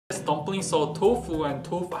Dumpling saw Tofu, and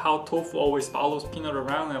how Tofu always follows Peanut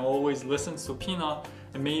around and always listens to Peanut,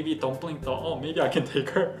 and maybe Dumpling thought, oh, maybe I can take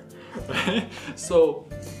her. Right? So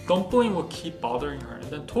Dumpling would keep bothering her, and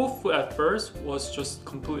then Tofu at first was just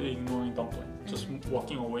completely ignoring Dumpling, just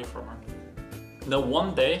walking away from her. And then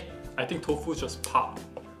one day, I think Tofu just popped.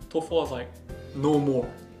 Tofu was like, no more,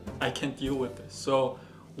 I can't deal with this. So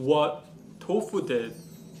what Tofu did,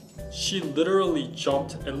 she literally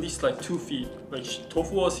jumped at least like 2 feet. Like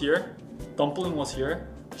Tofu was here, Dumpling was here.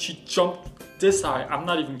 She jumped this high. I'm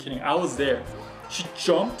not even kidding. I was there. She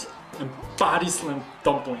jumped and body slammed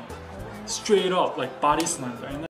Dumpling. Straight up, like body slammed her.